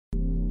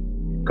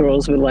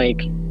girls with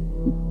like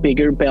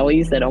bigger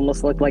bellies that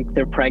almost look like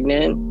they're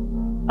pregnant.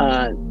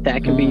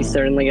 That can be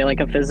certainly like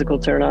a physical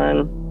turn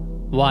on.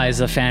 Why?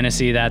 Is a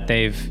fantasy that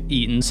they've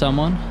eaten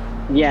someone?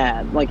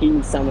 Yeah, like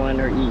eating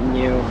someone or eating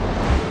you.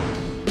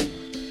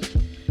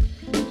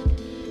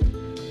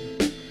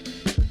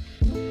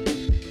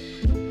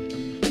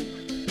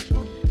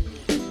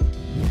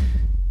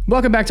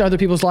 Welcome back to Other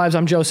People's Lives.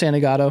 I'm Joe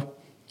Santagato.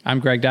 I'm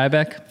Greg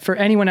Dybeck. For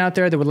anyone out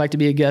there that would like to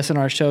be a guest on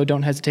our show,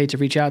 don't hesitate to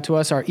reach out to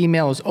us. Our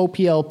email is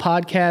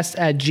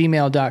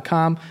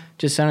oplpodcast@gmail.com.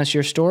 Just send us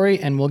your story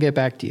and we'll get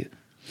back to you.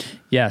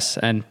 Yes,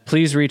 and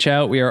please reach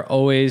out. We are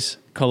always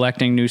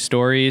collecting new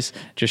stories.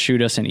 Just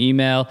shoot us an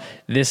email.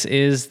 This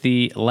is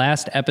the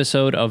last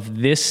episode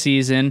of this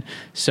season,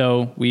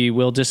 so we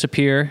will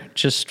disappear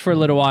just for a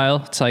little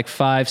while. It's like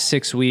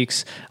 5-6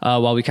 weeks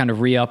while we kind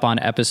of re-up on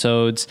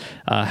episodes,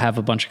 have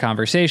a bunch of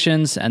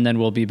conversations, and then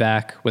we'll be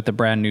back with a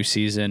brand new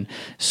season.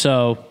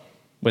 So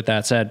with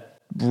that said,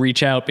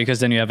 reach out, because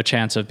then you have a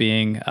chance of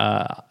being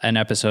an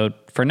episode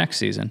for next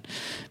season.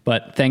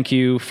 But thank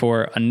you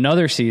for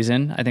another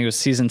season. I think it was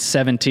season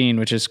 17,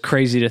 which is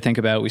crazy to think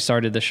about. We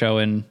started the show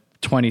in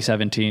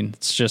 2017.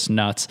 It's just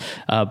nuts.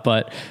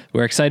 But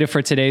we're excited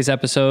for today's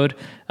episode.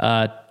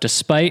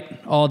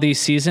 Despite all these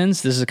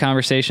seasons, this is a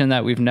conversation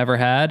that we've never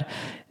had.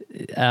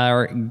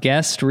 Our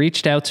guest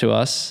reached out to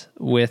us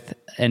with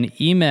an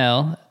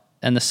email,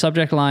 and the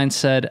subject line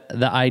said,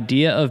 "The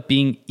idea of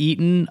being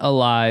eaten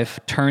alive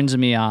turns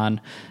me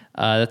on."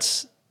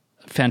 That's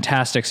a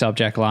fantastic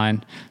subject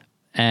line.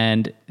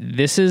 And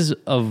this is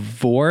a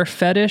vor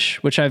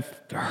fetish, which I've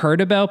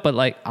heard about, but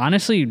like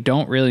honestly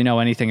don't really know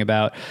anything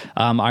about.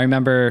 I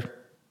remember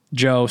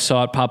Joe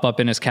saw it pop up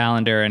in his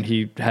calendar and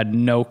he had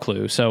no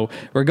clue. So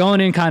we're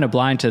going in kind of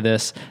blind to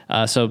this.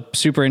 So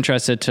super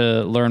interested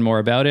to learn more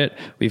about it.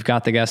 We've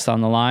got the guest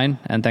on the line,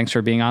 and thanks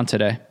for being on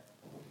today.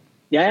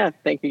 Yeah,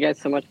 thank you guys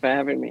so much for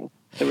having me.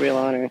 It's a real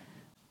honor.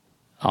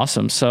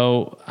 Awesome.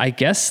 So I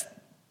guess,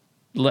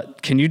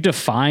 can you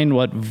define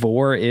what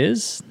vor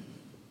is?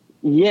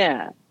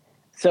 Yeah.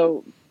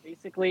 So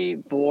basically,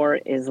 vor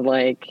is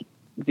like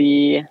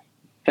the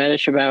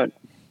fetish about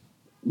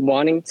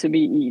wanting to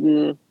be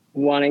eaten,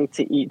 wanting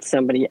to eat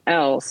somebody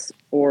else,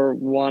 or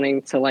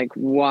wanting to like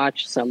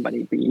watch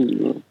somebody be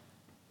eaten.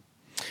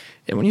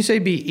 And when you say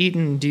be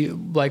eaten, do you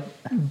like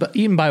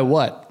eaten by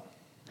what?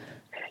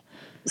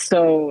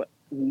 So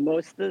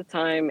most of the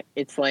time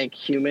it's like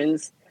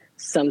humans.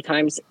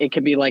 Sometimes it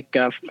could be like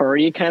a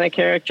furry kind of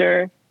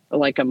character or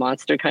like a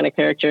monster kind of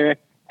character.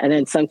 And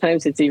then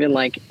sometimes it's even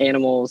like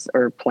animals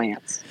or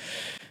plants.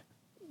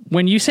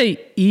 When you say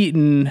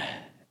eaten,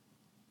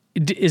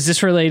 is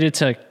this related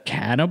to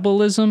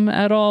cannibalism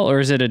at all, or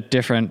is it a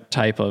different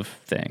type of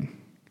thing?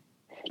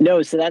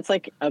 No, so that's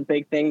like a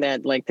big thing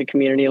that like the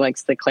community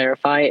likes to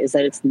clarify, is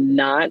that it's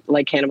not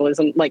like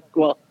cannibalism. Like,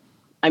 well,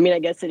 I mean, I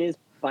guess it is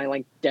by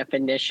like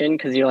definition,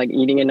 because you're like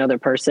eating another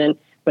person,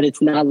 but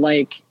it's not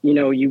like, you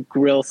know, you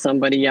grill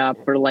somebody up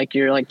or like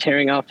you're like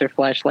tearing off their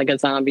flesh like a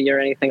zombie or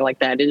anything like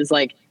that. It is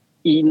like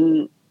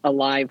eaten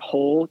alive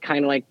whole,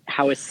 kind of like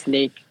how a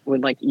snake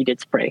would like eat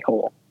its prey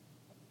whole.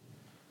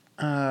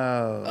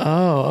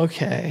 Oh,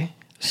 okay.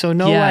 So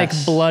no Yes. like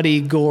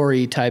bloody,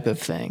 gory type of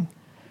thing.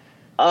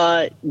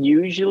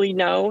 Usually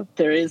no.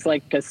 There is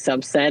like a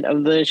subset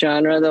of the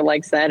genre that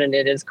likes that, and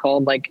it is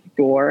called like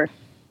gore.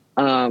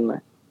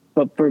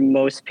 But for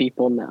most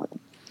people, no.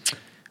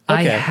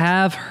 I Okay.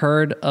 have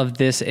heard of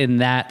this in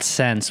that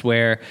sense,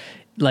 where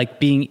like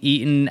being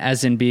eaten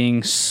as in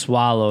being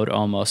swallowed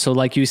almost. So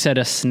like you said,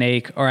 a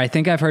snake, or I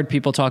think I've heard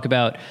people talk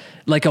about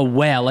like a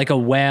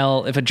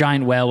whale, if a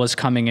giant whale was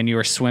coming and you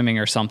were swimming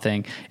or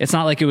something, it's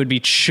not like it would be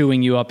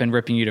chewing you up and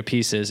ripping you to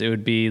pieces. It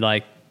would be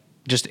like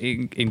just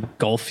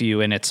engulf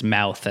you in its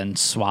mouth and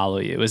swallow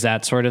you. Is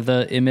that sort of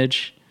the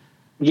image?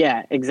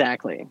 Yeah,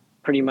 exactly.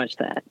 Pretty much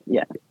that.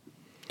 Yeah.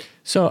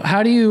 So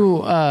how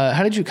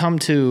did you come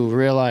to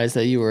realize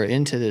that you were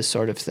into this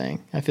sort of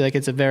thing? I feel like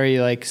it's a very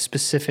like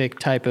specific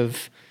type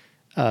of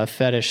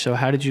fetish. So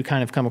how did you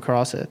kind of come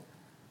across it?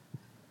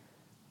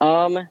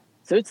 So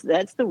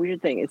that's the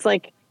weird thing. It's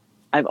like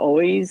I've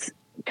always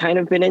kind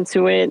of been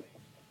into it.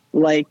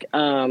 Like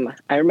I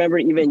remember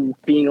even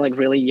being like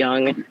really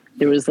young,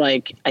 there was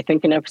like I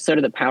think an episode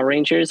of the Power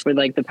Rangers where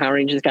like the Power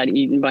Rangers got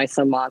eaten by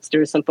some monster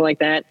or something like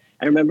that.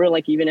 I remember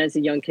like even as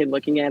a young kid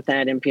looking at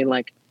that and being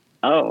like,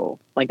 oh,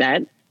 like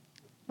that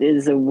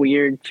is a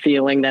weird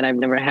feeling that I've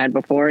never had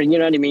before. You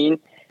know what I mean?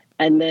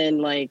 And then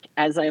like,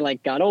 as I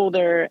like got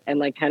older and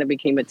like kind of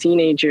became a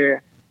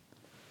teenager,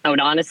 I would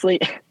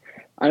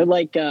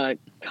like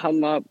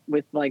come up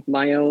with like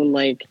my own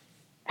like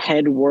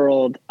head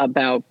world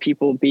about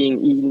people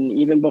being eaten.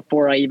 Even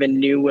before I even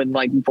knew what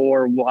like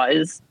vor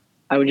was,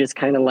 I would just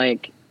kind of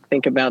like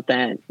think about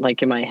that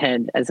like in my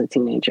head as a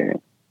teenager.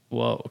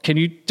 Whoa. Can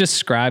you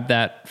describe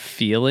that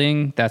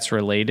feeling that's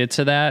related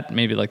to that?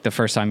 Maybe like the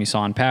first time you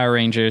saw on Power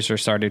Rangers or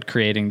started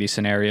creating these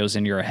scenarios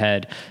in your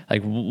head.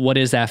 Like, what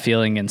is that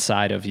feeling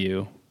inside of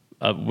you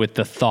with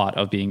the thought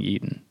of being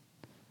eaten?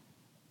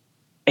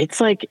 It's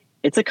like,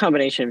 it's a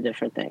combination of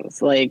different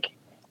things. Like,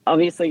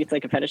 obviously it's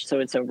like a fetish, so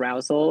it's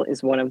arousal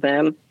is one of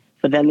them.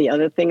 But then the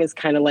other thing is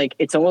kind of like,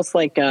 it's almost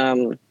like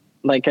a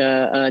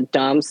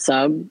dom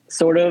sub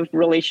sort of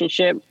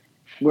relationship,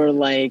 where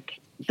like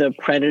the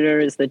predator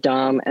is the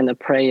dom and the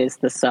prey is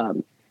the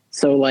sub.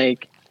 So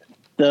like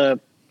the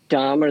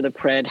dom or the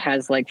pred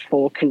has like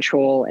full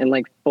control and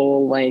like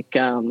full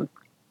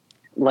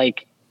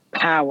like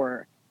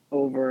power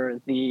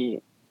over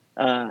the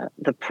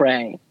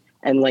prey,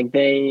 and like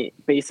they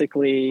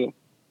basically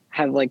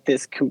have like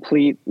this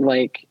complete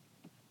like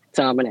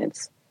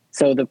dominance.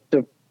 So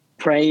the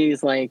prey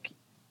is like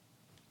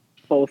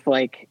both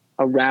like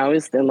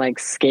aroused and like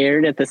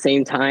scared at the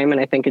same time, and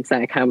I think it's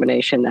that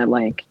combination that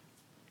like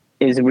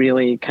is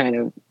really kind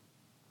of,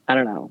 I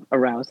don't know,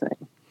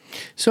 arousing.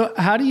 So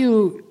how do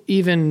you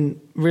even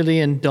really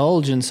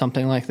indulge in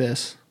something like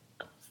this?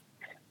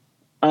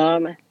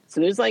 So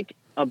there's like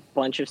a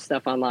bunch of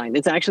stuff online.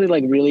 It's actually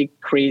like really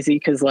crazy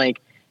because like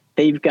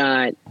they've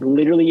got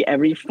literally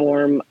every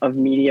form of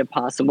media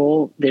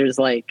possible. There's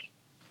like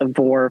a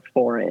vor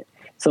for it.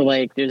 So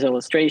like there's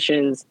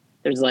illustrations,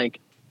 there's like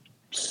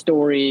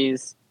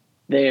stories,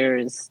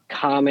 there's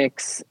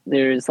comics,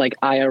 there's like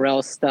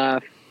IRL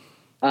stuff,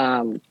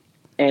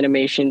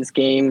 animations,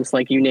 games,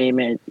 like you name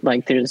it.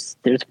 Like there's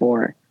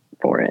more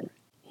for it.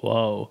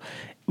 Whoa.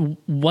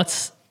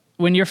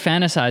 When you're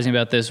fantasizing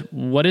about this,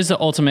 what is the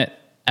ultimate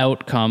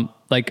outcome?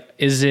 Like,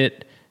 is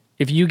it,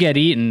 if you get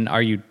eaten,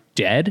 are you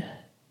dead?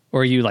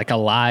 Or are you like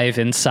alive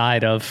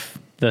inside of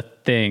the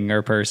thing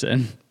or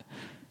person?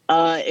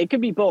 It could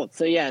be both.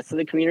 So yeah, so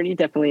the community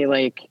definitely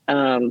like,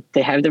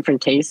 they have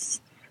different tastes.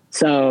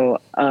 So,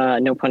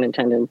 no pun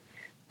intended.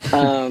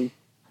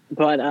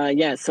 But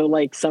yeah, so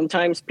like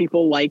sometimes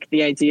people like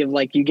the idea of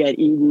like you get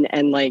eaten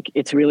and like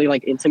it's really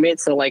like intimate.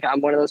 So like I'm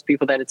one of those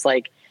people that it's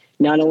like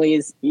not only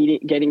is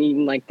getting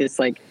eaten like this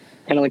like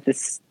kind of like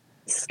this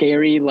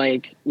scary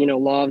like, you know,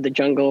 law of the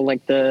jungle,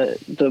 like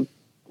the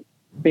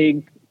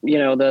big, you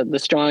know, the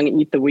strong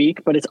eat the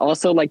weak, but it's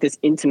also like this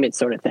intimate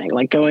sort of thing,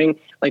 like going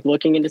like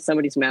looking into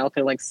somebody's mouth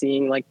or like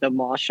seeing like the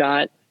maw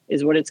shot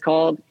is what it's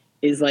called,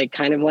 is like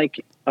kind of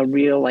like a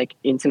real like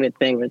intimate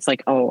thing where it's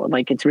like, oh,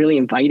 like it's really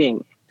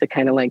inviting to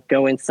kind of like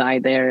go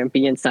inside there and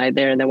be inside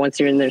there. And then once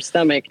you're in their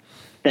stomach,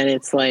 then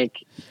it's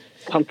like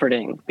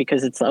comforting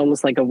because it's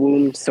almost like a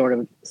womb sort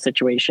of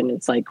situation.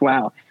 It's like,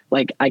 wow,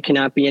 like I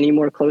cannot be any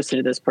more closer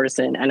to this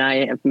person. And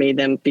I have made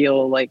them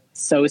feel like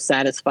so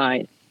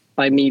satisfied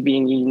by me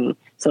being eaten.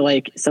 So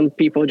like some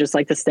people just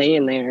like to stay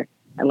in there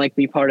and like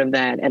be part of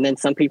that. And then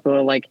some people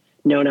are like,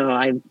 no,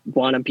 I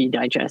want to be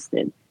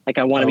digested. Like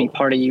I want to be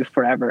part of you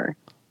forever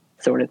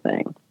sort of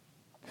thing.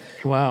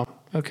 Wow.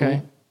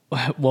 Okay.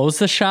 What was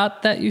the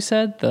shot that you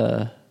said?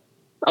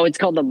 It's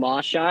called the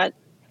maw shot.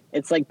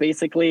 It's like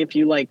basically if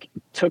you like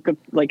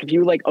if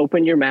you like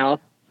opened your mouth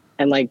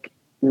and like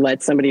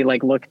let somebody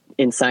like look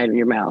inside of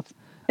your mouth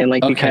and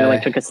like you kind of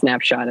like took a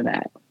snapshot of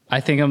that. I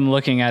think I'm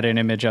looking at an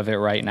image of it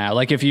right now.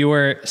 Like if you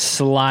were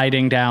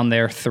sliding down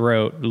their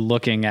throat,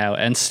 looking out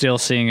and still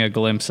seeing a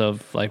glimpse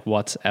of like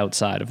what's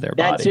outside of their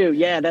body. That too.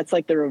 Yeah. That's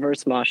like the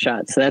reverse maw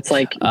shot. So that's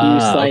like you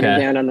sliding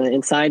down on the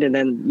inside. And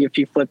then if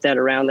you flip that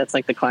around, that's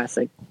like the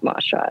classic maw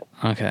shot.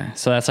 Okay.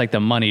 So that's like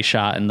the money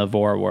shot in the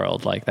vor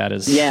world. Like that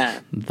is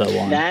the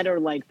one. That or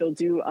like they'll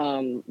do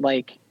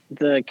like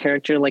the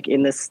character like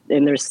in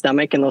their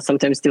stomach, and they'll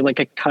sometimes do like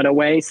a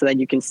cutaway so that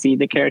you can see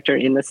the character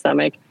in the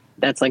stomach.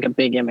 That's like a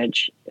big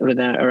image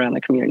around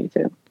the community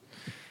too.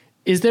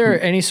 Is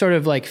there any sort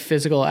of like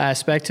physical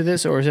aspect to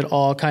this, or is it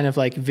all kind of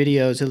like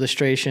videos,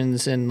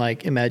 illustrations, and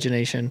like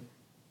imagination?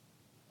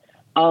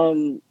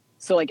 So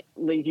like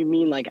you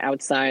mean like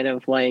outside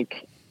of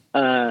like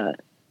a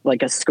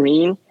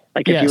screen,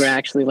 like if you were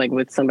actually like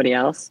with somebody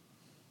else?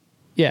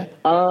 Yeah.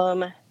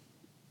 I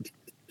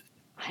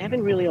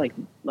haven't really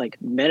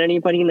like met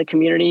anybody in the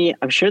community.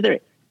 I'm sure there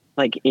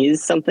like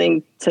is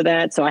something to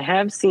that. So I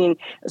have seen.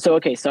 So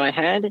I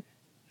had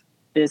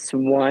this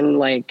one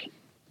like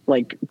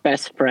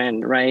best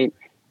friend, right?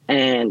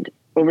 And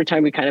over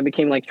time we kind of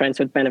became like friends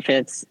with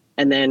benefits,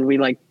 and then we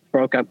like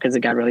broke up because it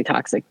got really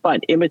toxic.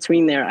 But in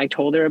between there, I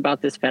told her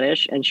about this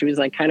fetish, and she was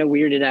like kind of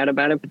weirded out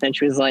about it. But then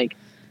she was like,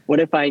 "What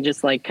if I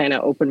just like kind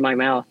of opened my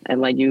mouth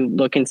and like you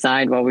look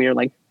inside while we were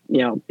like, you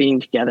know, being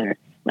together?"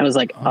 And I was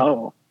like,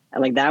 "Oh,"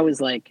 and like that was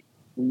like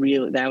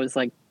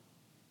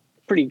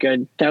pretty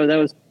good. That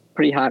was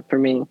pretty hot for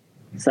me.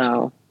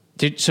 So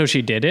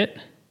she did it?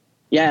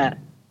 Yeah.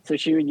 So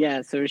she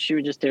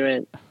would just do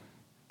it.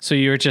 So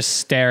you were just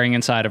staring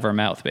inside of her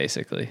mouth,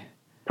 basically.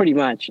 Pretty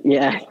much,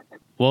 yeah.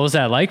 What was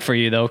that like for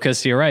you, though?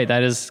 Because you're right,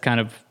 that is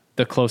kind of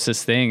the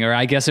closest thing. Or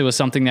I guess it was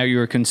something that you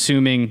were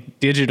consuming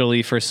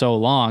digitally for so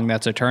long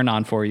that's a turn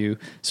on for you.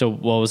 So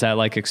what was that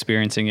like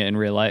experiencing it in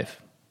real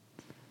life?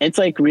 It's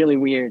like really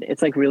weird.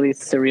 It's like really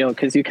surreal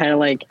because you kind of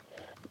like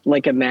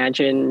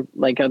imagine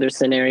like other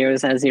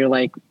scenarios as you're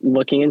like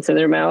looking into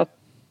their mouth.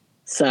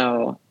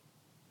 So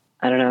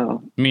I don't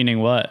know. Meaning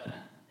what?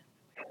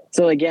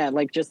 So like, yeah,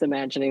 like just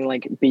imagining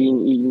like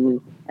being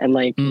eaten and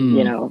like,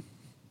 you know,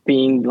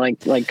 being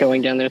like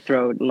going down their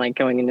throat and like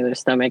going into their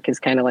stomach is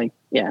kind of like,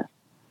 yeah.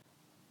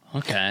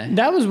 Okay.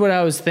 That was what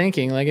I was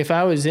thinking. Like if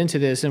I was into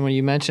this, and when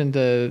you mentioned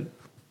the,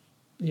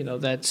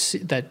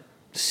 that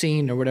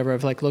scene or whatever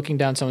of like looking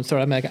down someone's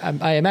throat, I'm like,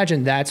 I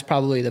imagine that's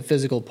probably the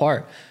physical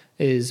part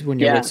is when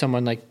you're with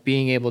someone, like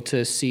being able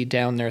to see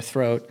down their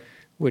throat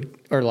would,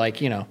 or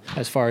like,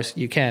 as far as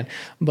you can,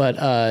 but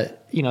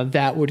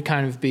that would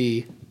kind of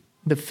be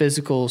the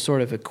physical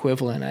sort of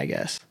equivalent, I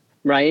guess.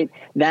 Right.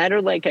 That,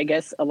 or like, I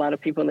guess a lot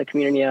of people in the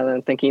community,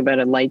 I'm thinking about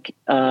it, like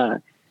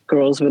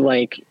girls with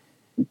like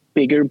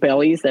bigger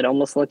bellies that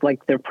almost look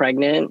like they're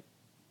pregnant.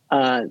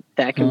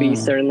 That can be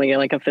certainly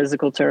like a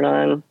physical turn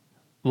on.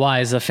 Why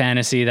is a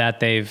fantasy that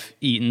they've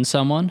eaten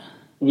someone?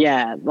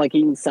 Yeah, like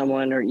eating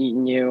someone or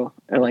eating you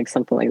or like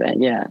something like that.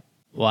 Yeah.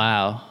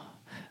 Wow.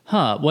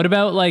 Huh. What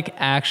about like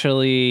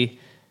actually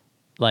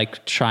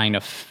like trying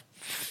to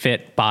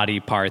fit body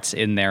parts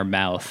in their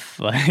mouth?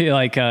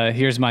 Like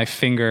here's my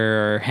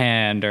finger or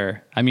hand,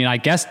 or I mean, I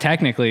guess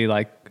technically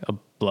like a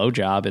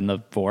blowjob in the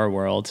vor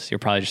world, you're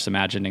probably just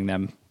imagining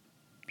them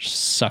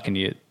sucking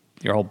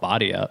your whole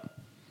body up.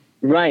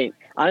 Right.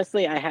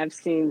 Honestly, I have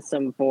seen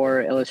some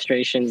vor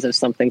illustrations of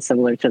something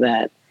similar to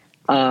that.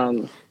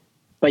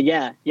 But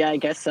yeah, I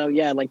guess so.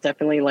 Yeah, like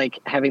definitely like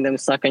having them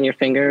suck on your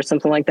finger or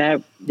something like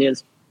that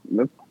is,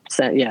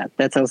 yeah,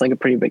 that sounds like a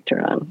pretty big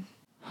turn on.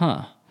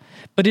 Huh.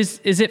 But is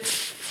it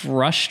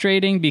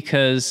frustrating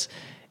because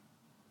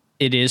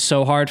it is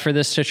so hard for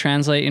this to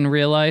translate in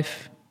real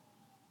life?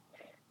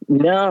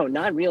 No,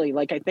 not really.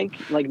 Like I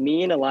think like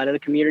me and a lot of the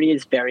community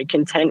is very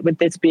content with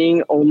this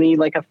being only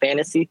like a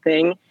fantasy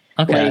thing.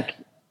 Okay. Like,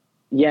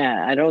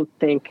 yeah, I don't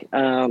think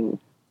a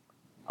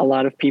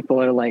lot of people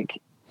are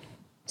like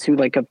too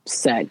like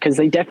upset, because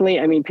they definitely,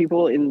 I mean,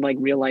 people in like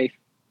real life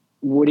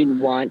wouldn't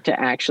want to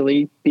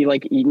actually be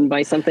like eaten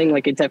by something.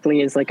 Like it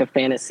definitely is like a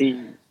fantasy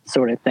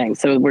sort of thing.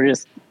 So we're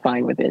just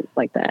fine with it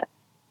like that.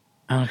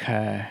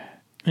 Okay.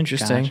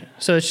 Interesting. Gotcha.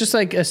 So it's just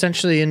like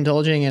essentially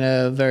indulging in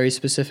a very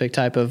specific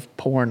type of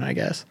porn, I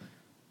guess.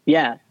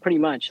 Yeah, pretty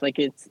much. Like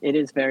it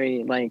is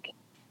very like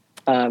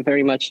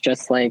very much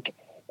just like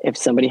if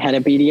somebody had a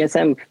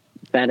BDSM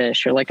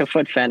fetish or like a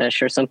foot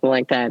fetish or something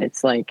like that.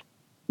 It's like,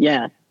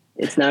 yeah,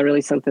 it's not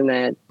really something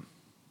that,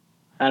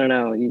 I don't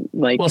know,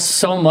 like. Well,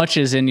 so much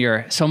of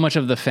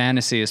the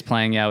fantasy is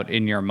playing out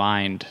in your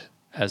mind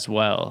as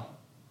well,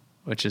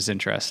 which is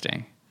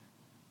interesting.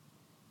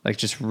 Like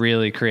just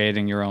really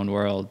creating your own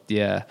world.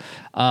 Yeah.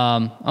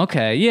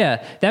 Okay.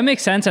 Yeah, that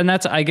makes sense. And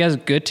that's, I guess,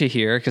 good to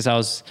hear, because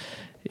that's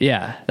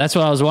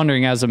what I was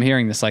wondering as I'm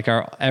hearing this. Like,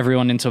 are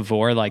everyone into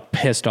vor like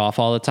pissed off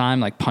all the time,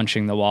 like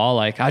punching the wall?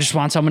 Like, I just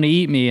want someone to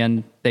eat me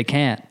and they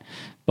can't.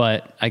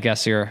 But I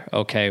guess you're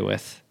okay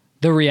with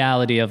the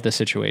reality of the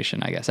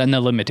situation, I guess, and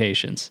the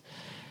limitations.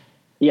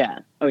 Yeah.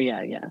 Oh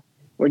yeah. Yeah.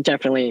 We're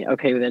definitely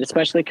okay with it,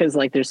 especially because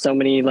like there's so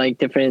many like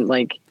different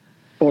like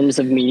forms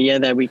of media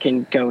that we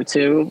can go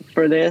to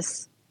for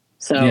this.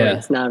 So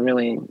it's not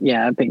really,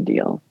 a big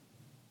deal.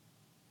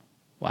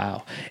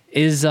 Wow.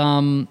 Is,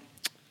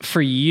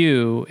 for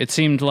you, it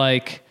seemed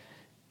like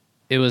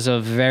it was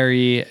a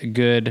very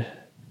good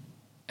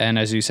and,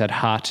 as you said,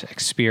 hot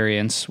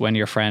experience when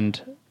your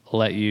friend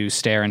let you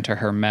stare into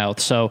her mouth.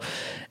 So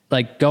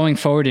like going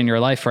forward in your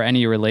life for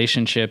any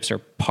relationships or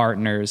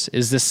partners,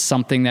 is this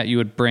something that you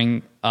would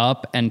bring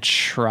up and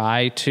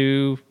try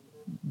to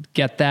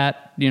get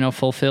that,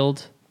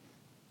 fulfilled?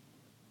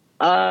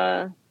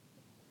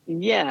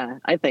 Yeah,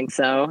 I think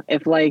so.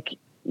 If like,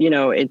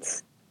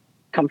 it's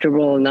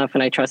comfortable enough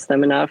and I trust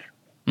them enough,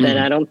 then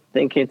I don't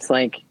think it's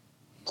like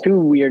too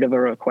weird of a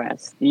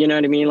request. You know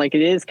what I mean? Like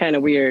it is kind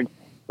of weird,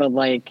 but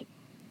like,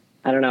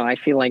 I don't know. I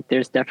feel like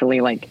there's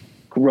definitely like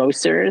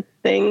grosser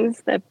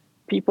things that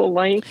people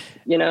like,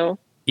 Yeah.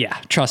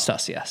 Trust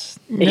us. Yes.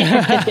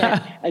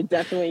 Yeah, I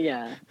definitely,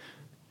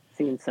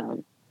 seen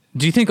some.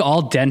 Do you think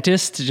all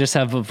dentists just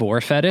have a vor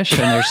fetish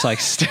and they're just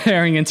like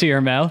staring into your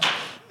mouth?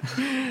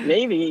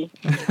 Maybe.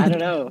 I don't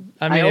know.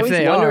 I mean, always if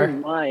they wonder are.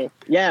 why.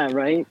 Yeah,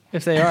 right?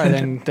 If they are,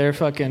 then they're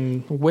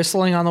fucking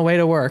whistling on the way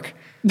to work.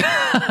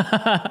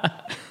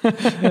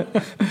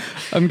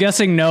 I'm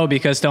guessing no,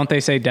 because don't they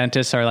say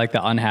dentists are like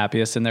the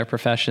unhappiest in their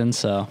profession?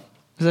 So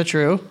is that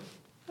true?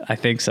 I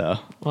think so.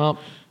 Well,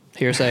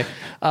 hearsay.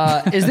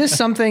 Is this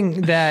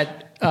something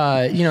that,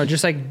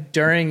 just like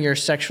during your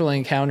sexual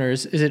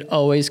encounters, is it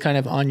always kind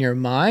of on your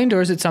mind,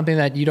 or is it something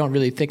that you don't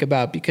really think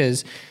about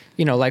because,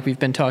 like we've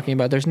been talking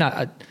about, there's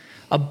not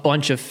a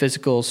bunch of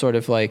physical sort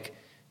of like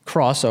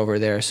crossover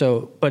there.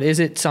 So, but is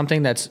it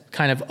something that's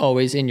kind of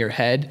always in your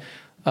head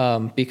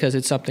because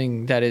it's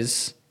something that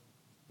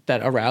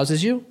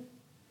arouses you?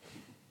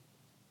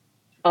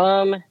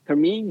 For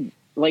me,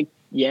 like,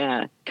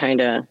 yeah, kind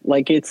of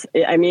like it's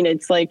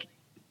like,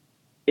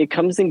 it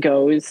comes and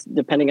goes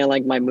depending on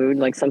like my mood.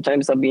 Like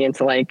sometimes I'll be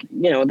into like,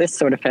 this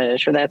sort of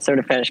fetish or that sort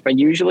of fetish, but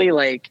usually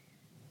like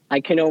I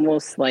can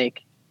almost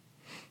like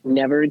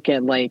never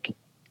get like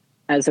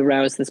as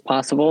aroused as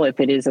possible if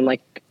it isn't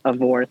like a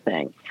vor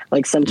thing.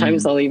 Like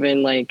sometimes I'll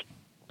even like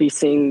be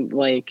seeing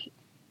like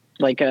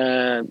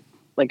a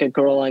like a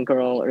girl on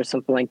girl or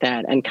something like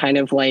that, and kind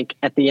of like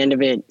at the end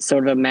of it,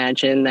 sort of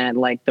imagine that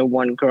like the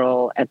one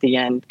girl at the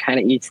end kind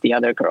of eats the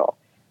other girl.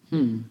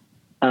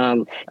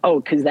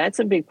 Because that's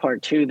a big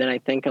part too that I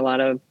think a lot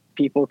of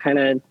people kind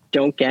of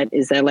don't get,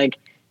 is that like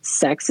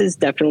sex is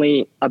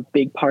definitely a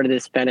big part of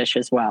this fetish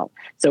as well.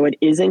 So it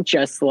isn't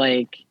just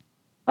like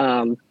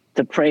the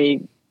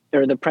prey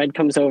or the pred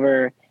comes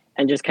over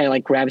and just kind of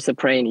like grabs the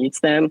prey and eats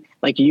them.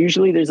 Like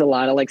usually there's a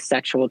lot of like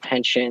sexual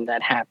tension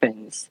that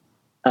happens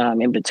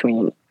in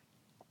between.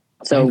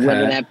 So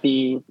whether that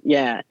be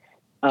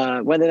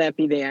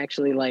they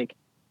actually like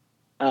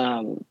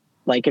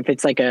if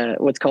it's like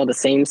what's called a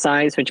same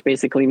size, which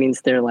basically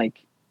means they're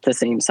like the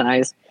same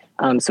size.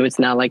 So it's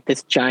not like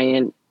this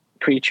giant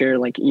creature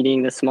like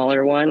eating the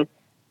smaller one.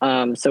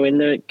 So in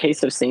the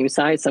case of same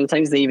size,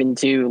 sometimes they even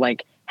do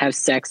like have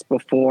sex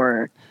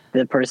before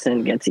the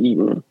person gets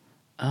eaten.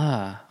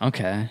 Ah,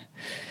 okay.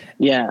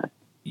 Yeah.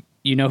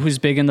 You know who's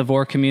big in the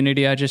vor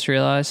community, I just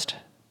realized?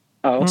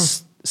 Oh.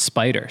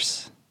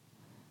 Spiders.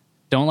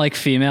 Don't like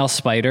female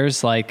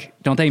spiders, like,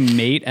 don't they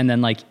mate and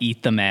then like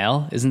eat the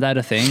male? Isn't that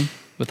a thing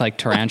with like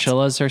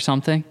tarantulas or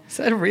something? Is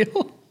that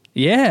real?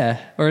 Yeah.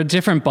 Or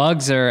different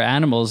bugs or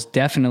animals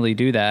definitely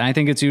do that. And I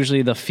think it's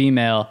usually the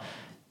female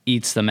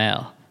eats the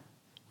male.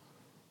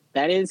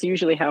 That is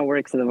usually how it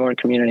works in the vor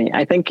community.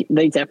 I think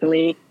they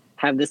definitely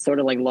have this sort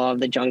of like law of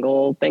the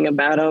jungle thing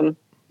about them,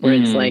 where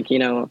it's like, you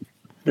know,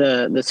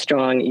 the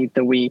strong eat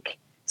the weak.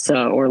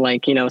 So, or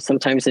like, you know,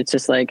 sometimes it's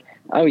just like,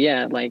 oh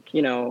yeah, like,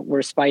 you know,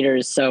 we're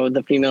spiders, so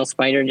the female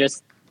spider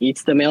just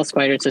eats the male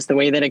spider. It's just the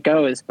way that it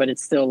goes, but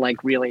it's still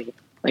like really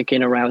like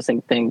an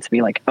arousing thing to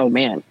be like, oh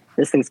man,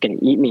 this thing's gonna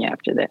eat me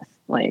after this.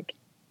 Like,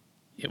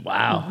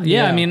 wow.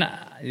 Yeah. I mean,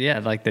 yeah,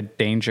 like the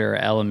danger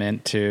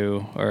element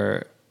too,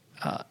 or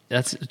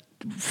that's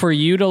for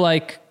you to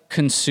like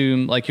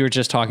consume, like you were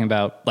just talking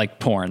about like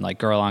porn, like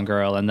girl on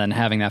girl, and then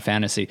having that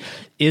fantasy.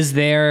 Is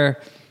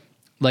there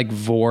like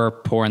vor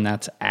porn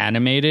that's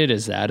animated?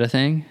 Is that a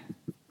thing?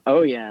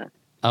 Oh yeah.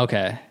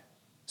 Okay.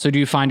 So do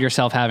you find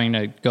yourself having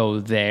to go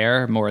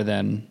there more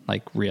than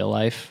like real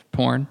life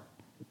porn?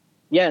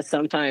 Yeah,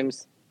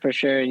 sometimes for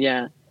sure.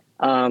 Yeah.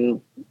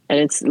 And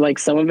it's like,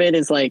 some of it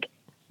is like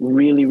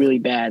really, really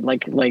bad.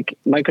 Like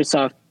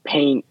Microsoft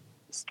Paint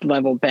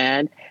level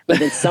bad, but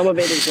then some of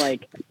it is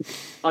like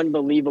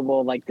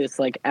unbelievable. Like this,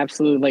 like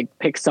absolute like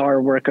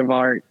Pixar work of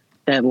art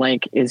that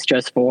like is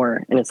just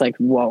for, and it's like,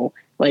 whoa,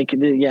 like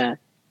the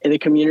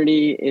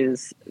community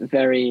is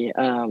very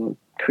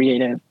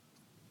creative.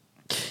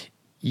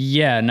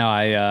 Yeah, no,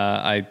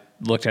 I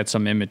looked at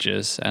some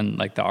images and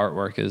like the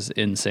artwork is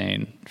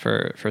insane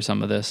for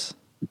some of this.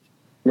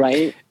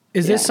 Right?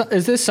 Is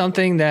this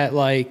something that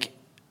like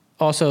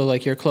also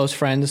like your close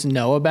friends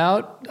know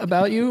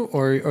about you,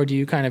 or do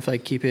you kind of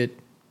like keep it,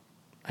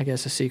 I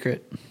guess, a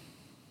secret?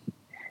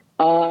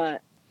 So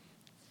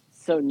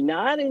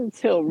not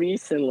until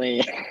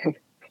recently.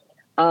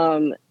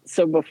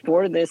 So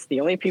before this,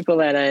 the only people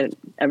that I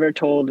ever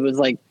told was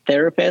like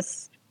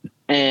therapists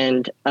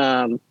and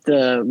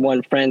the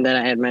one friend that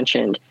I had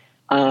mentioned.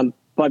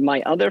 But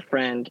my other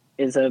friend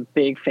is a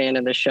big fan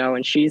of the show,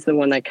 and she's the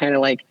one that kind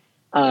of like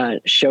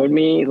showed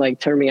me,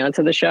 like turned me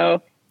onto the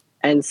show.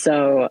 And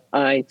so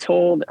I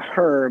told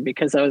her,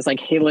 because I was like,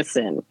 hey,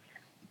 listen,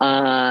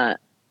 I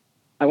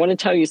want to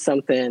tell you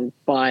something,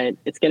 but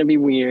it's going to be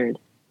weird.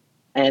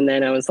 And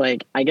then I was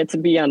like, I get to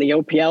be on the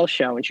OPL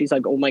show. And she's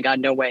like, oh my God,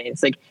 no way.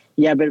 It's like,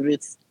 yeah, but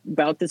it's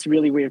about this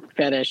really weird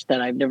fetish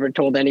that I've never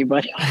told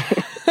anybody.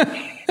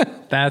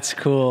 That's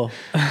cool.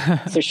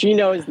 So she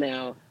knows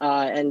now.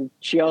 And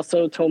she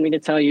also told me to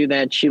tell you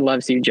that she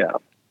loves you, Joe.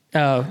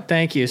 Oh,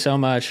 thank you so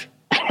much.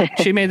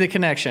 She made the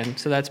connection,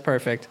 so that's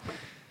perfect.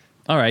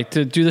 All right,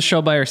 to do the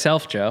show by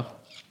herself, Joe.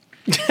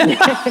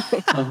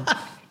 No,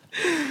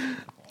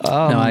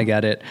 I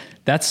get it.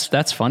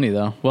 That's funny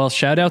though. Well,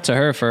 shout out to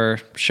her for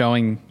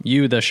showing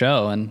you the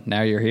show, and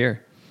now you're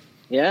here.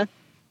 Yeah.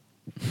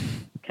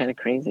 Kind of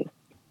crazy.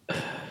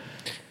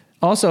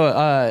 Also,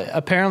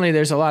 apparently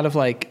there's a lot of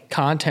like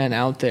content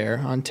out there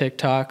on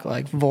TikTok,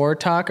 like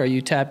VorTalk. Are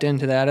you tapped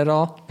into that at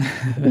all?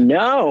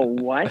 No,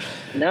 what?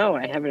 No,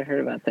 I haven't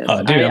heard about this.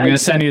 Oh, dude, I'm going to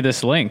send you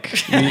this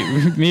link.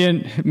 me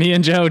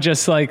and Joe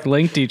just like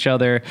linked each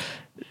other.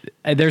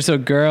 There's a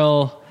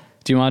girl.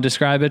 Do you want to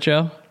describe it,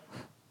 Joe?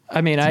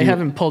 I mean, I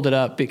haven't pulled it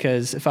up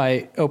because if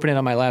I open it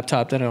on my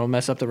laptop, then it'll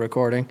mess up the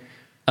recording.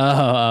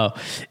 Oh,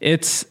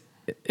 it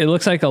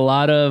looks like a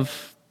lot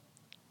of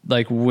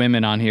like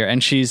women on here,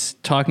 and she's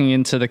talking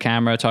into the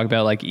camera, talking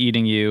about like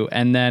eating you,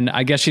 and then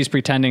I guess she's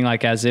pretending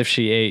like as if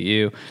she ate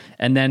you,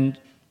 and then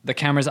the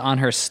camera's on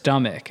her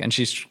stomach, and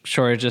she's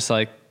sort of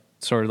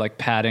like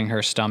patting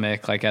her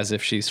stomach like as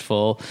if she's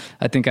full.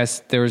 I think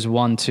there was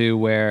one too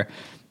where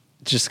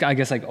just, I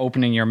guess, like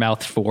opening your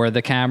mouth for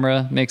the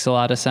camera makes a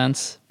lot of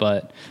sense.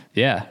 But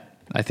yeah,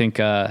 I think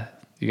you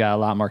got a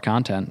lot more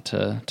content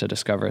to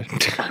discover.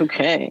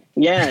 Okay.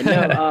 Yeah.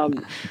 No.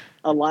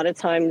 A lot of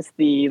times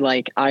the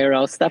like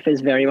IRL stuff is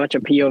very much a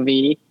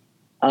POV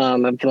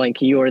of like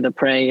you're the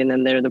prey and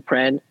then they're the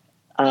pred.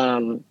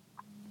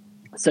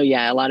 So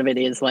yeah, a lot of it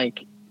is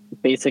like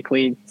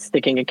basically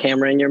sticking a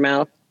camera in your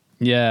mouth.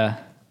 Yeah.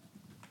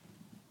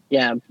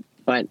 Yeah,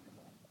 but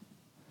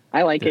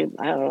I like it.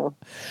 I don't know.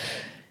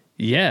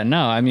 Yeah,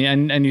 no, I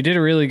mean, and you did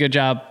a really good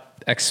job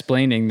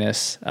explaining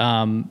this.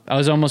 I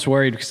was almost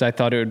worried because I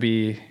thought it would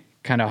be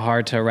kind of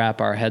hard to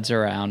wrap our heads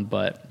around,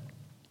 but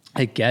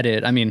I get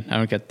it. I mean, I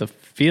don't get the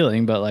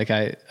feeling, but like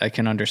I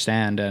can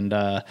understand.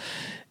 And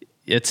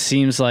it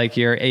seems like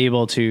you're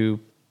able to,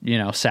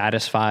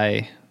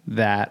 satisfy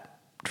that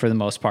for the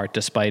most part,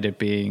 despite it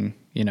being,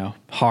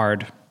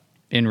 hard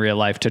in real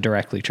life to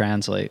directly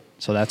translate.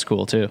 So that's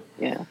cool too.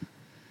 Yeah.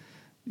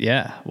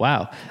 Yeah.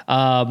 Wow.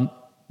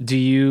 Do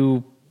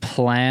you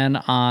plan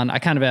on, I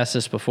kind of asked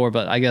this before,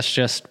 but I guess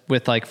just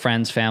with like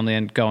friends, family,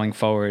 and going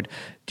forward,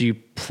 do you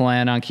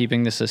plan on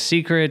keeping this a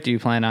secret? Do you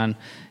plan on,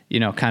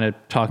 kind of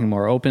talking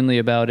more openly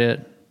about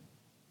it?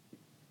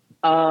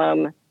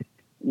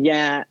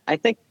 Yeah, I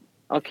think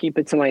I'll keep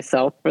it to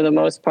myself for the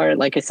most part.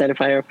 Like I said,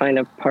 if I ever find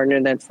a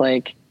partner that's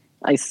like,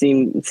 it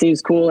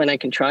seems cool and I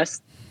can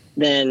trust,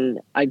 then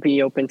I'd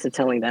be open to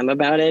telling them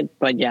about it.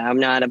 But yeah, I'm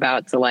not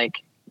about to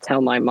like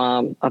tell my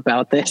mom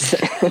about this.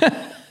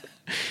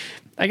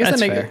 I guess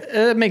That's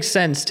that makes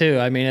sense too.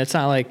 I mean, it's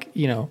not like,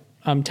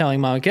 I'm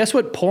telling mom, guess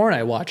what porn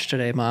I watched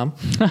today, mom?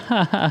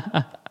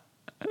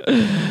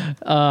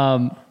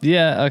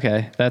 Yeah.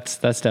 Okay. That's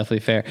definitely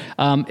fair.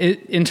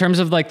 In terms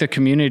of like the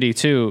community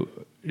too,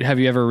 have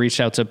you ever reached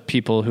out to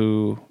people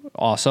who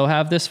also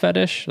have this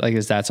fetish? Like,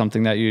 is that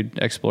something that you'd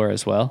explore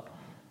as well?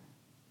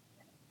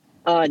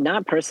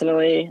 Not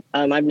personally.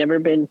 I've never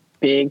been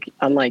big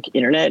on like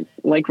internet,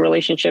 like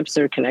relationships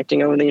or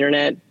connecting over the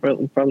internet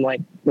from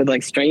like with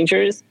like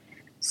strangers.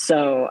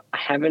 So I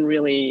haven't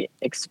really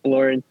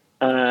explored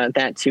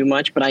that too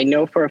much, but I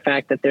know for a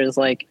fact that there's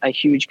like a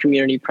huge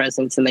community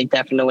presence and they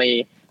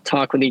definitely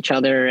talk with each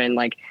other and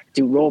like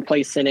do role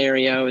play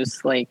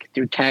scenarios like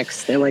through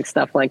text and like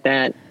stuff like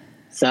that.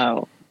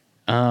 So.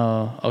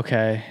 Oh,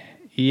 okay.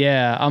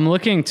 Yeah. I'm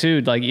looking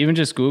too, like even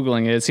just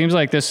Googling it, it seems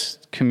like this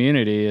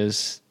community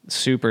is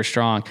super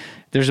strong.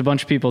 There's a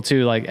bunch of people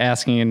too, like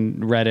asking in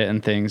Reddit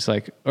and things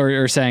like,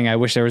 or saying, I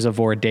wish there was a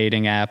Vore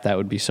dating app. That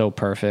would be so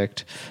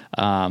perfect.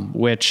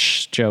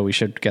 Which, Joe, we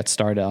should get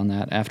started on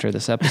that after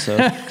this episode.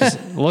 'Cause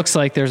it looks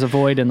like there's a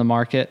void in the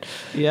market.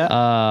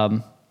 Yeah.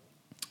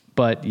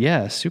 But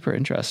yeah, super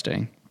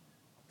interesting.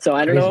 So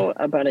I don't know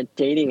about a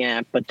dating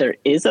app, but there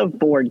is a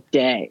Vore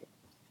day.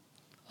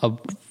 A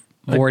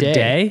Vore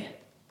day?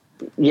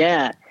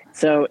 Yeah.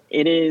 So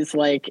it is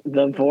like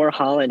the Vore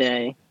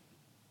holiday.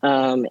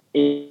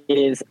 It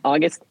is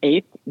August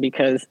 8th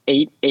because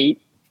 8/8,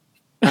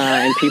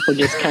 and people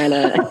just kind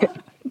of.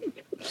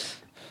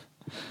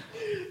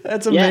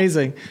 That's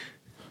amazing.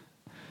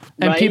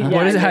 And right? people,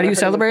 what is it? How do you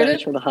celebrate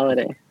it? For the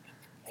holiday.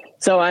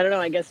 So I don't know.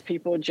 I guess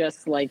people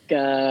just like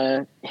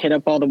hit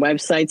up all the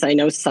websites. I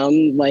know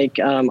some like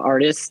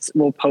artists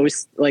will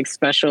post like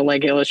special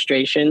like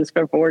illustrations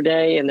for Vore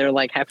Day, and they're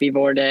like Happy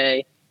Vore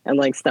Day and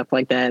like stuff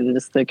like that, and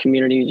just the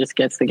community just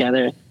gets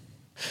together.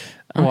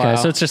 Okay, Wow.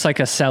 so it's just like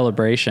a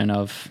celebration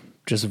of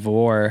just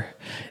Vore.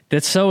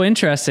 That's so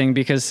interesting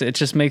because it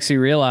just makes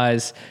you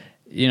realize,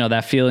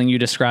 that feeling you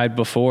described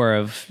before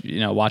of,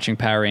 watching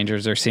Power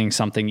Rangers or seeing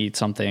something eat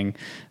something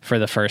for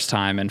the first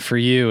time. And for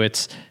you,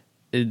 it's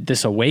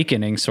this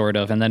awakening sort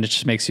of, and then it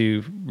just makes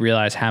you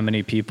realize how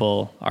many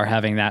people are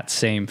having that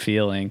same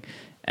feeling.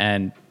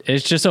 And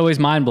it's just always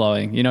mind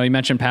blowing. You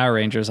mentioned Power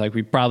Rangers, like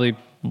we probably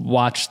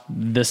watched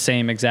the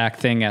same exact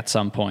thing at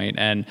some point.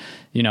 And,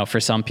 for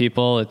some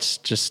people, it's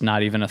just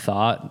not even a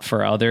thought.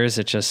 For others,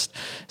 it just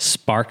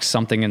sparks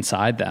something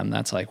inside them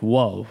that's like,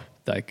 whoa,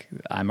 like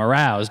I'm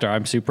aroused or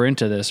I'm super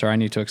into this or I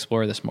need to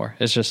explore this more.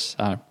 It's just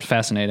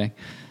fascinating.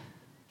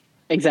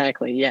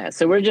 Exactly. Yeah.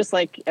 So we're just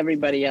like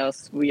everybody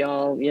else. We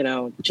all,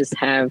 just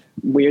have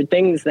weird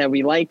things that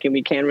we like and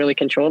we can't really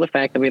control the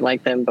fact that we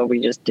like them, but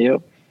we just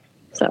do.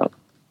 So.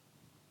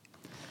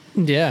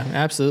 Yeah,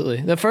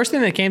 absolutely. The first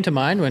thing that came to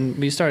mind when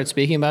we started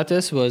speaking about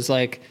this was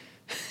like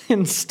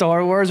in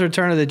Star Wars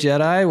Return of the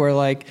Jedi, where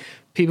like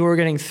people were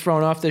getting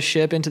thrown off the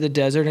ship into the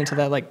desert, into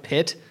that like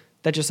pit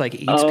that just like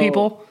eats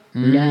people.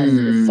 Yes,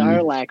 the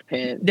Sarlacc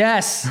pit.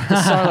 Yes, the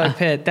Sarlacc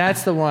pit.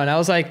 That's the one. I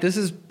was like, this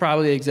is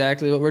probably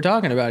exactly what we're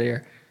talking about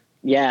here.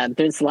 Yeah,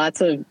 there's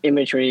lots of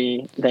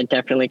imagery that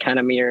definitely kind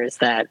of mirrors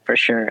that for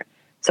sure.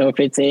 So if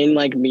it's in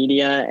like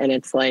media and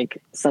it's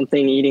like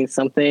something eating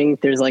something,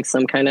 there's like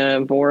some kind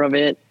of Vore of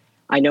it.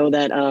 I know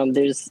that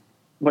there's,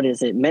 what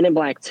is it, Men in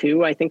Black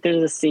 2? I think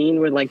there's a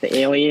scene where like the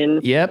alien.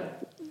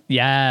 Yep.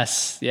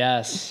 Yes.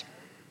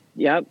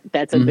 Yep,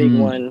 that's a big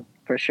one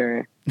for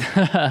sure.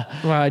 Well,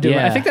 I do.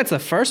 Yeah. I think that's the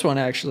first one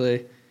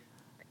actually,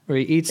 where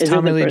he eats Is it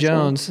Tommy the Lee first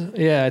Jones.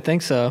 Yeah, I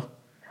think so.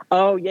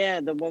 Oh yeah,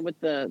 the one with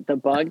the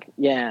bug.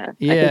 Yeah. I think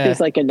Yeah.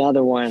 there's like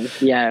another one.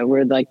 Yeah,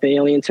 where like the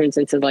alien turns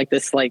into like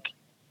this like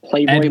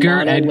Playboy Edgar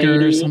model or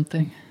lady.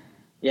 something.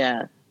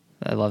 Yeah.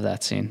 I love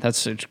that scene.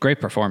 That's a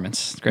great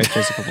performance. Great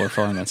physical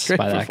performance Great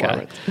by that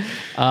performance.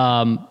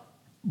 guy.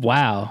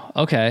 Wow.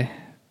 Okay.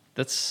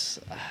 That's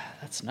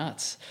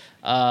nuts.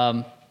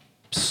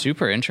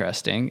 Super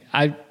interesting.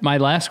 My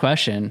last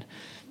question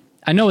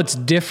I know it's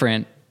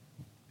different,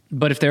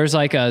 but if there's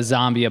like a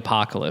zombie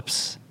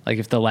apocalypse, like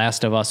if The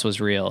Last of Us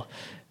was real,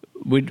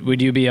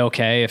 would you be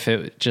okay if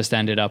it just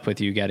ended up with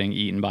you getting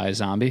eaten by a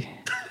zombie?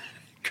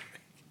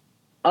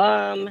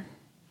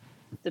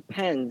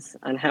 Depends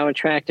on how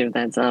attractive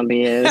that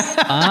zombie is.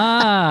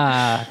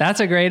 That's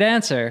a great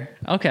answer.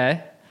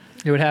 Okay.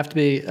 It would have to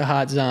be a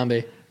hot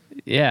zombie.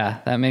 Yeah,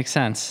 that makes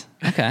sense.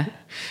 Okay.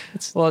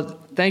 Well,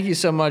 thank you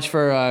so much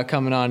for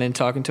coming on and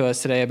talking to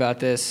us today about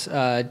this.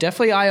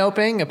 Definitely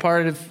eye-opening, a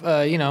part of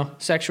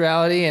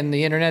sexuality and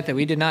the internet that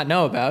we did not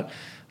know about.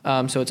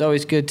 So it's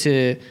always good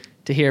to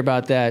hear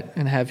about that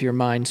and have your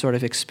mind sort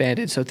of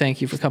expanded. So thank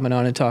you for coming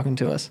on and talking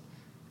to us.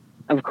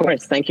 Of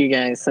course. Thank you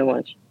guys so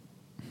much.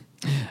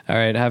 All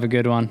right. Have a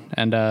good one,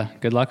 and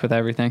good luck with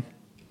everything.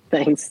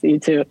 Thanks. You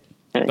too.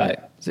 Bye.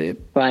 See you.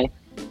 Bye.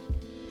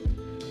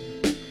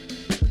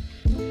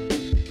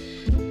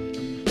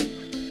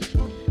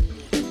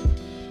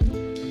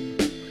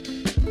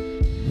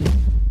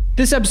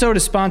 This episode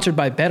is sponsored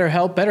by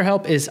BetterHelp.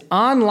 BetterHelp is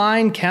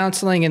online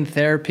counseling and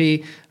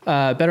therapy.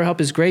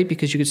 BetterHelp is great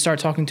because you can start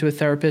talking to a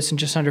therapist in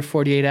just under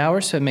 48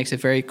 hours, so it makes it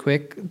very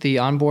quick. The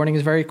onboarding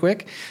is very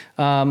quick.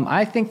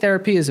 I think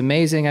therapy is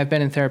amazing. I've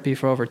been in therapy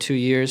for over 2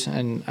 years,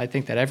 and I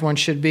think that everyone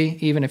should be,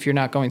 even if you're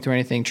not going through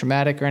anything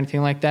traumatic or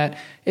anything like that.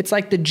 It's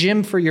like the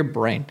gym for your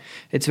brain.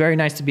 It's very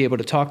nice to be able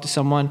to talk to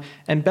someone,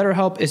 and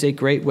BetterHelp is a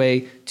great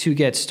way to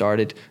get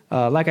started.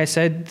 Like I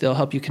said, they'll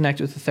help you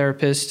connect with a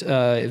therapist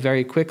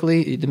very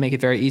quickly to make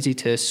it very easy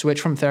to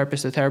switch from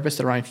therapist to therapist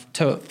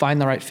to find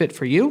the right fit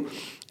for you.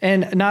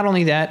 And not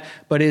only that,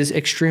 but is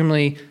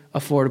extremely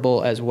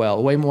affordable as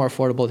well, way more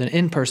affordable than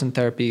in-person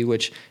therapy,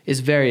 which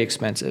is very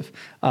expensive.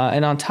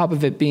 And on top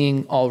of it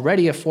being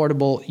already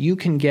affordable, you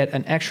can get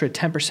an extra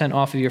 10%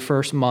 off of your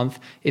first month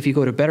if you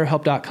go to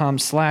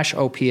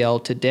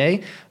betterhelp.com/OPL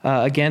today.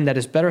 Again, that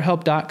is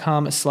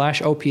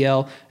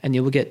betterhelp.com/OPL, and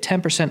you will get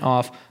 10%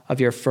 off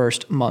of your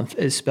first month.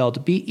 It is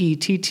spelled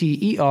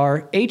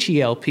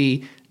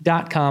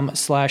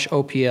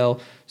BETTERHELP.com/OPL.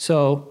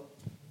 So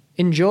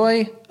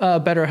enjoy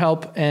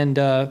BetterHelp, and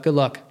good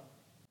luck.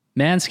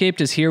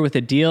 Manscaped is here with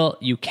a deal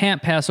you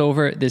can't pass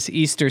over this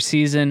Easter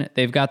season.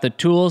 They've got the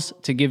tools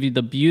to give you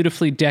the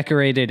beautifully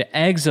decorated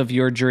eggs of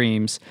your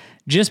dreams.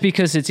 Just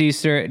because it's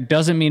Easter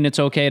doesn't mean it's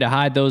okay to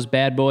hide those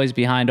bad boys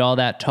behind all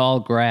that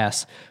tall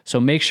grass. So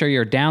make sure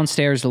your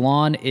downstairs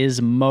lawn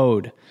is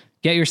mowed.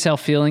 Get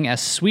yourself feeling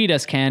as sweet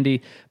as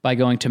candy by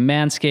going to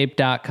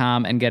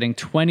manscaped.com and getting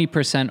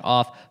 20%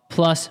 off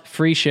plus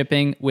free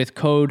shipping with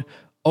code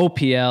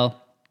OPL.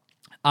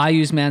 I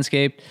use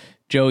Manscaped.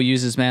 Joe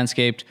uses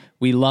Manscaped.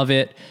 We love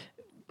it.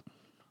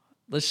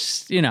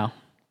 Let's,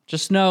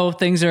 just know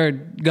things are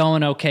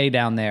going okay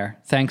down there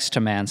thanks to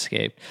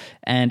Manscaped.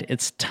 And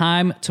it's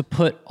time to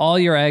put all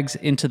your eggs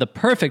into the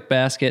perfect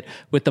basket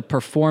with the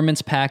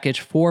Performance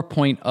Package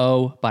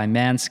 4.0 by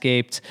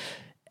Manscaped.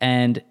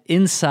 And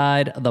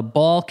inside the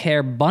Ball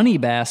Care Bunny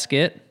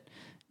Basket,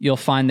 you'll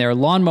find their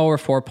Lawnmower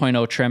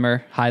 4.0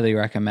 trimmer, highly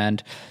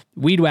recommend,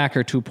 Weed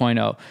Whacker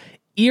 2.0,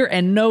 ear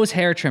and nose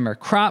hair trimmer,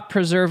 crop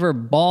preserver,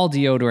 ball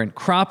deodorant,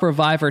 crop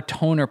reviver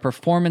toner,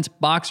 performance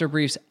boxer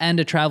briefs, and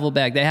a travel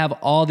bag. They have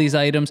all these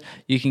items.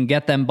 You can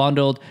get them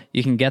bundled.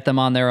 You can get them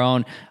on their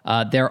own.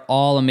 They're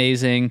all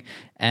amazing,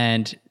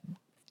 and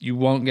you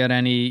won't get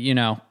any,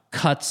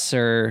 cuts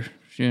or,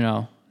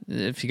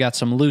 if you got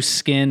some loose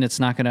skin, it's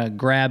not going to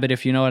grab it,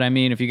 if you know what I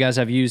mean. If you guys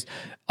have used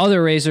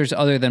other razors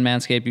other than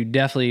Manscaped, you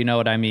definitely know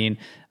what I mean,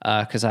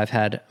 because I've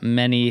had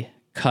many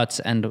cuts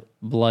and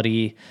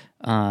bloody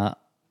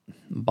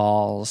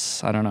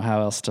balls. I don't know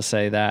how else to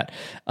say that.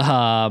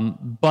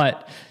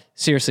 But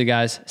seriously,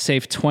 guys,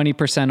 save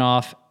 20%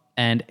 off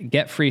and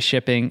get free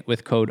shipping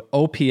with code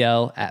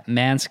OPL at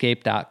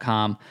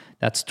manscaped.com.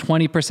 That's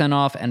 20%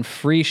 off and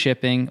free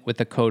shipping with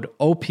the code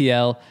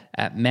OPL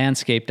at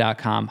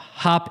manscaped.com.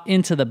 Hop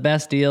into the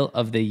best deal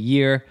of the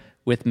year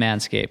with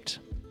Manscaped.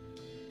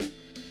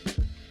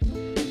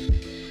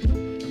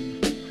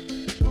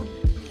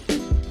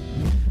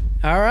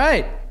 All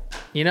right.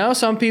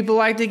 Some people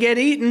like to get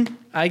eaten.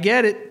 I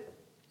get it.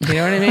 You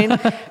know what I mean?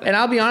 And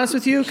I'll be honest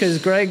with you, because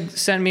Greg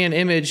sent me an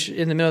image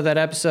in the middle of that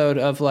episode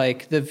of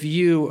the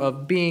view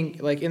of being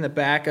in the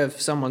back of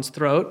someone's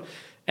throat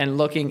and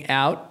looking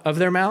out of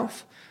their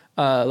mouth,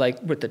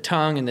 with the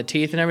tongue and the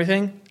teeth and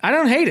everything. I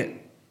don't hate it.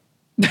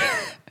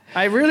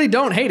 I really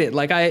don't hate it.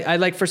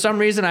 I for some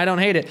reason, I don't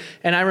hate it.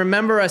 And I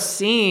remember a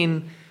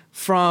scene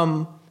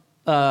from,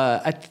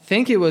 I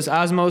think it was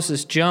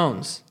Osmosis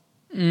Jones.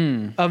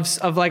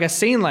 Of a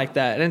scene like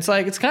that, and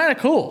it's kind of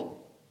cool.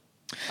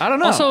 I don't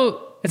know.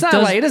 Also, it's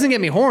not it doesn't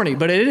get me horny,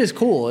 but it is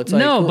cool. It's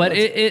no, cool. But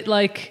it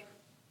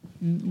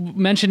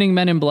mentioning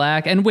Men in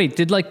Black, and wait,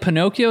 did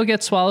Pinocchio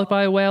get swallowed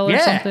by a whale or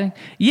something?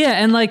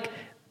 Yeah, and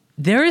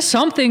there is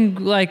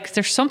something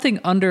there's something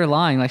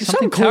underlying,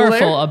 something cool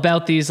powerful there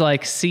about these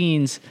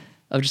scenes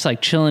of just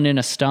chilling in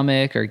a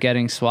stomach or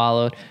getting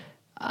swallowed.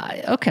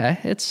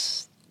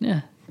 It's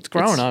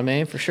growing on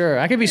me for sure.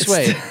 I could be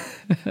swayed.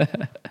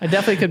 I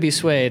definitely could be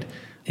swayed.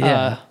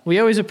 Yeah. We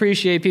always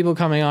appreciate people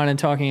coming on and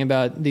talking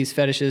about these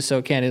fetishes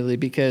so candidly,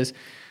 because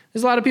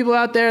there's a lot of people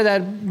out there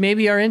that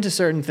maybe are into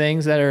certain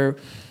things that are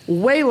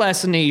way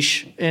less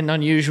niche and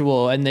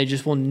unusual, and they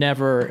just will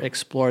never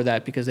explore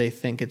that because they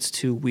think it's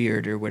too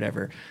weird or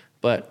whatever.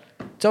 But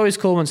it's always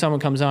cool when someone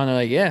comes on and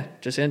like, yeah,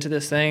 just into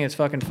this thing. It's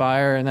fucking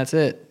fire, and that's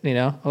it. You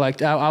know,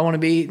 like I want to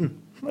be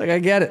eaten. Like I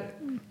get it.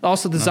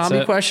 Also, the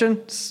zombie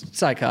question,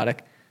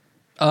 psychotic.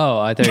 Oh,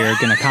 I thought you were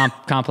going to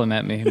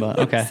compliment me, but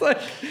okay. It's like,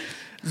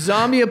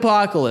 zombie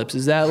apocalypse,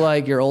 is that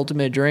like your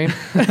ultimate dream?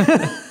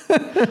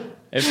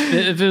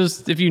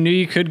 If you knew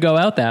you could go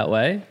out that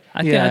way,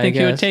 I think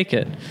you would take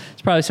it.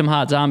 There's probably some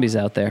hot zombies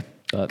out there.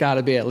 Got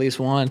to be at least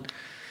one.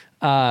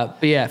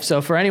 But yeah,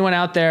 so for anyone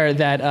out there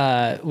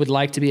that would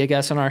like to be a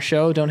guest on our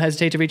show, don't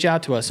hesitate to reach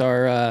out to us.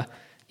 Our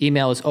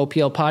email is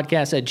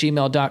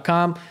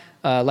oplpodcast@gmail.com.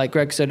 Like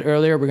Greg said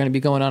earlier, we're going to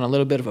be going on a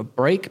little bit of a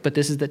break, but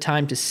this is the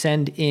time to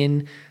send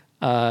in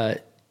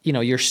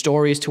your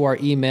stories to our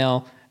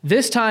email.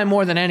 This time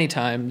more than any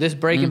time, this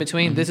break in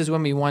between, this is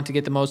when we want to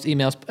get the most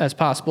emails as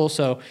possible.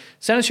 So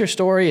send us your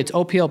story. It's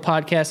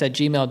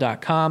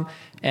oplpodcast@gmail.com,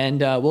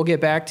 and we'll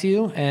get back to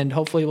you, and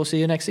hopefully we'll see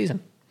you next season.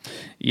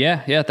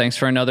 Yeah. Thanks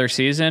for another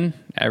season.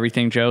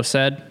 Everything Joe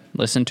said,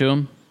 listen to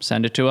him,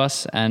 send it to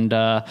us, and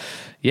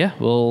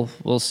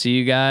we'll see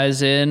you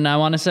guys in, I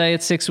want to say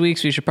it's 6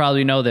 weeks. We should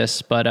probably know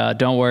this, but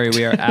don't worry,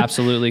 we are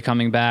absolutely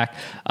coming back.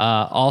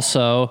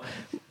 Also,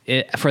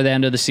 for the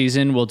end of the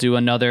season, we'll do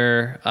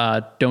another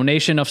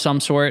donation of some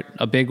sort,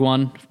 a big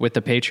one with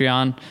the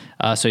Patreon.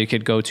 So you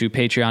could go to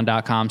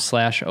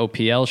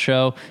patreon.com/OPL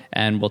show,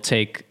 and we'll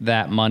take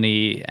that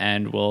money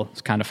and we'll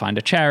kind of find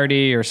a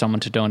charity or someone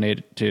to donate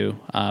it to.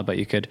 But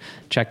you could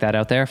check that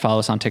out there. Follow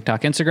us on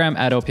TikTok, Instagram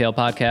 @OPL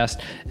Podcast,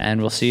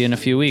 and we'll see you in a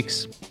few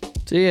weeks.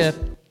 See ya.